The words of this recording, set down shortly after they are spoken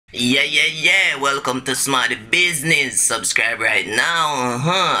Yeah. Welcome to Smarty Business. Subscribe right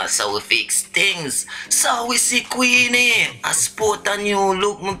now. So we fix things. So we see Queenie. I sport a new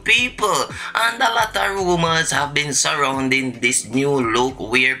look, my people. And a lot of rumors have been surrounding this new look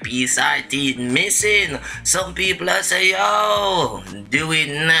where piece are teeth missing. Some people are say, yo, do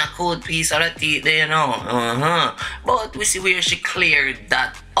it knock out piece of the teeth there, But we see where she cleared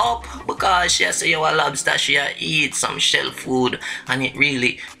that up because she say our lobster she eat some shell food and it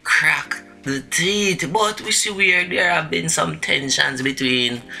really crack the teeth. But we see where there have been some tensions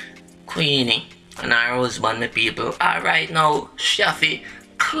between Queenie and her husband, the people. Alright now, Shafi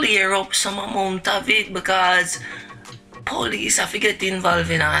clear up some amount of it because police have to get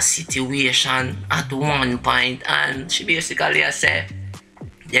involved in a situation at one point, and she basically say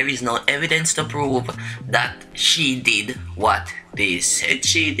there is no evidence to prove that she did what they said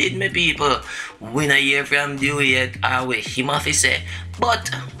she did, my people. We not hear from Dewey yet, or with him have to say. But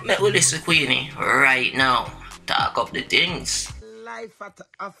me will listen Queenie right now. Talk up the things. Life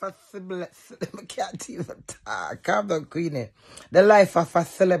of a celebrity. I can't even talk. Calm down, Queenie. The life of a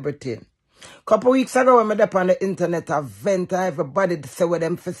celebrity. Couple weeks ago when I on the internet, I vent everybody to say what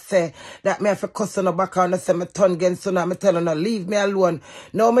them for say that me have to cuss on the back and say my tongue against so now me tell her leave me alone.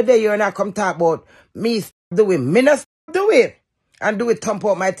 Now me there you and I come talk about me doing. Me not do it. And do it thump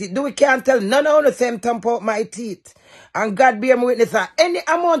out my teeth. Do it can't tell none of the same thump out my teeth. And God be my witness. Any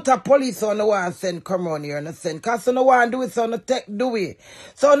amount of police on the one send come on here and send. Cause on the one do it so on the tech do it.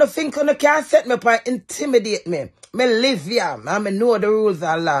 So on the think on the can't set me up and intimidate me. Me live here. And me know the rules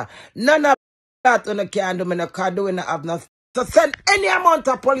of law. None of that on the can do me no car do not have no. So send any amount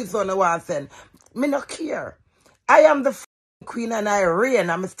of police on the one send. Me no care. I am the queen and I reign.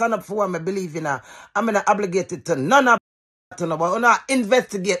 I'm stand up for what I believe in. I'm not obligated to none of to not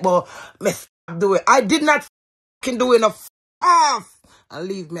investigate, but me do it. I did not do enough off and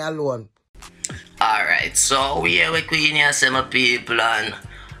leave me alone. Alright, so we here with Queenie and some people, and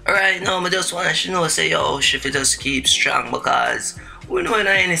right now I just want to know say yo, she fit just keep strong because we know in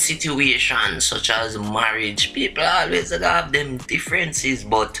any situation such as marriage, people always have them differences,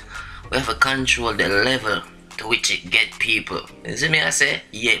 but we have to control the level to which it get people. You see me I say?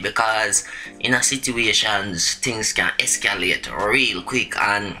 Yeah, because in a situations things can escalate real quick,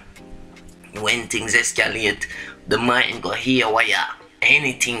 and when things escalate the mind go here wire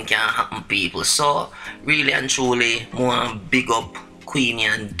anything can happen, people. So really and truly more big up Queenie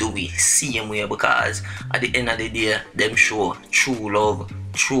and Dewey same way, because at the end of the day them show true love,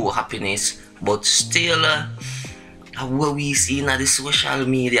 true happiness, but still what we see in the social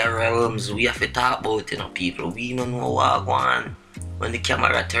media realms, we have to talk about, people. We don't know what go on when the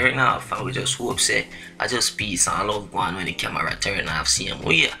camera turn off, and we just hope say I just peace and love go on when the camera turn off. Same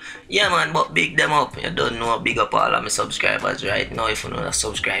way. Yeah man, but big them up. You don't know, big up all of my subscribers right now. If you know not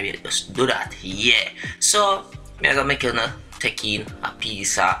subscribe yet, just do that. Yeah. So I'm gonna make you take in a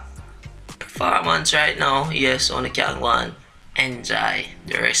piece of performance right now. Yes, so you can go and enjoy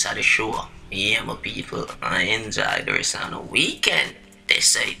the rest of the show. Yeah, my people, I enjoy the rest of the weekend. They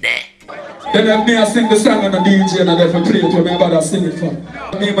say that. Then let me sing the song on the DJ and I never play it when me about to sing it for.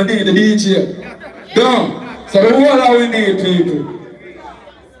 Me need the DJ. Done. So the whole that we need, people.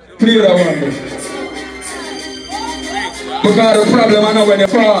 Play that one. Because the problem I know when you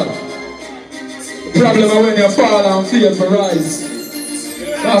fall. The problem is when you fall and fail for rise.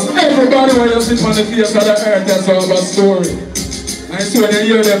 Because everybody when you sit on the face of the earth, that's all a story. And so when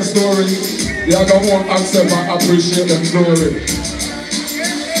you hear them stories, you are going to accept and appreciate them story.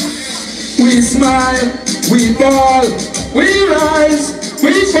 We smile, we fall, we rise,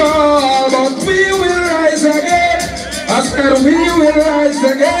 we fall, but we will rise again. I said we will rise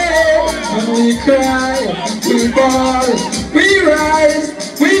again. And we cry, we fall, we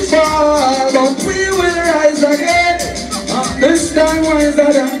rise, we fall, but we will rise again. This time why is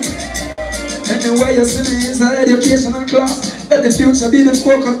that? Anyway, you see me is an educational class. Let the future be the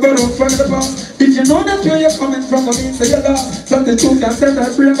focus, but don't from the past. If you know that where you're coming from, that means you're lost. Something truth can set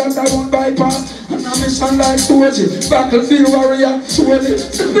us free, but I won't bypass. And a mission like Soji, battlefield warrior, surely.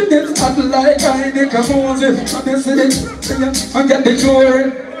 It's hot like I need a Moses. And you see this, and get the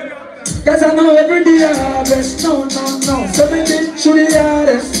glory. Cause I know every day I harvest. No. So we did to the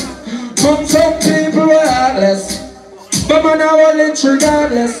hardest. Some people were heartless, but man I will it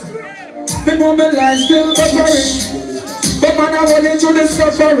regardless. Me know me life still suffering, but man I want it through the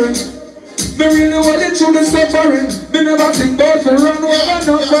suffering. Me really want it through the suffering. Me never think about to run over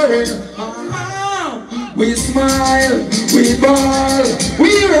no worry. We smile, we ball,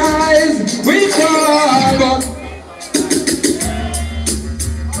 we rise, we fall, but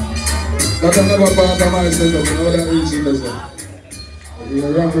that's another part of myself. You know what I'm reaching this one. You're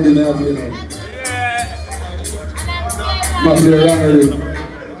wrong with the name, you know. Must be wrong with it.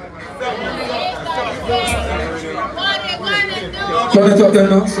 Turn it up there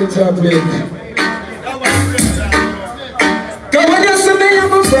now, since I played. Come on, just me and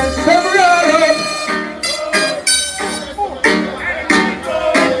my friends, them roll up.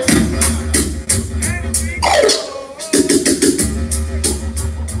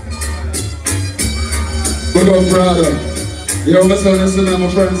 Good up, brother. You know, listen, my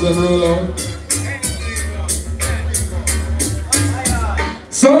friends, them roll out.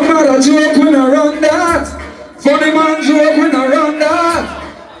 Some mother joke when I run that. Funny man joke when I run that.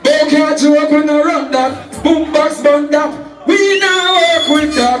 Boca joke when I run that. Boombox bun that. We now work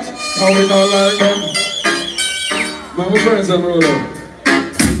with that. And we not like them. My friends, them roll out.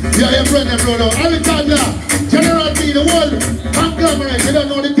 Yeah, your friend, them roll out. Every time now. General B, the world, conglomerate, you don't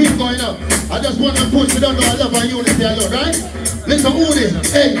know the thing going on. I just want to push, you don't know I love and unity alone, right? Listen, who this?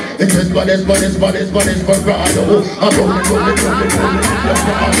 Hey, it is bodies for Brado.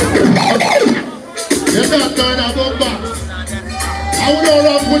 You're not going to go back. I will not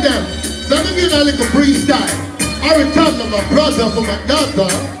run with them. Let me give you a little freestyle. I return to my brother from my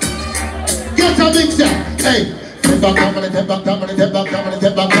daughter. Get a mixer. Hey. Take back, I'm gonna take back. Look my mama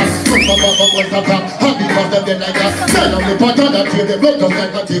was a back. Happy for them then like that. Stand on the pot on that table, look us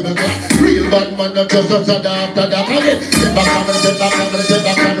like a tablecloth. Real bad man, not just us and after that. Take back, I'm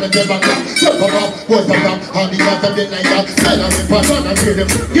gonna take back. Look my mama was a back. Happy for them then like that. Stand on the pot on that table.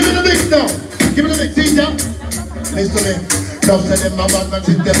 Give me the mix now. Give me the mix, teacher. Listen to me. Now say them a bad man,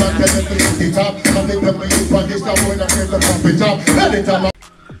 sit them and tell them to lift it up. And they tell me you want this up when I take the pump it up. Anytime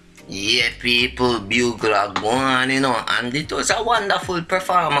yeah, people, bugler going, you know, and it was a wonderful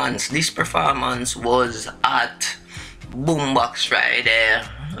performance. This performance was at Boombox Friday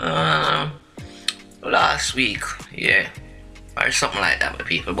last week, yeah, or something like that, my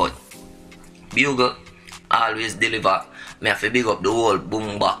people. But Bugle always deliver. Me have to big up the whole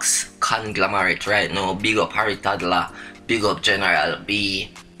Boombox conglomerate right now. Big up Harry Toddler, big up General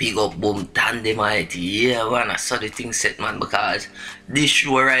B, big up Boom Tandemite. Yeah, man, I saw the thing set, man, because this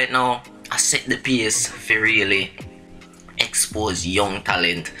show right now, I set the pace for really expose young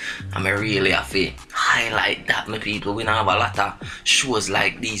talent. And I really have to highlight that, my people. We don't have a lot of shows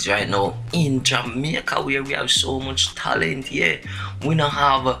like these right now in Jamaica where we have so much talent. Yeah, we don't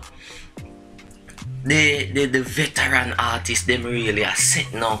have the veteran artists. Them really are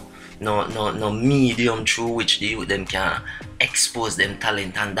set now. No medium through which the youth them can expose them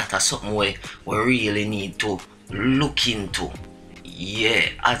talent, and that is something we really need to look into. Yeah,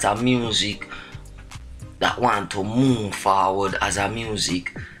 as a music that want to move forward, as a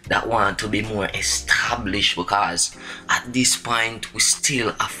music that want to be more established, because at this point we still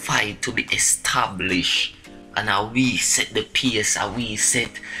a fight to be established. And we set the pace, we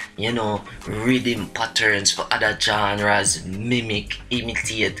set, you know, rhythm patterns for other genres, mimic,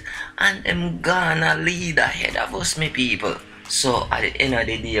 imitate, and them gonna lead ahead of us, my people. So at the end of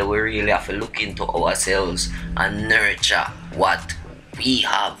the day, we really have to look into ourselves and nurture what we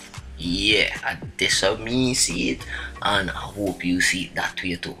have. Yeah, and this is me see it, and I hope you see it that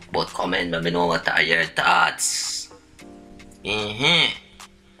way too. But comment, let me know what are your thoughts.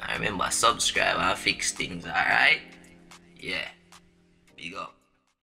 I remember subscribe and fix things, alright? Yeah. Big up.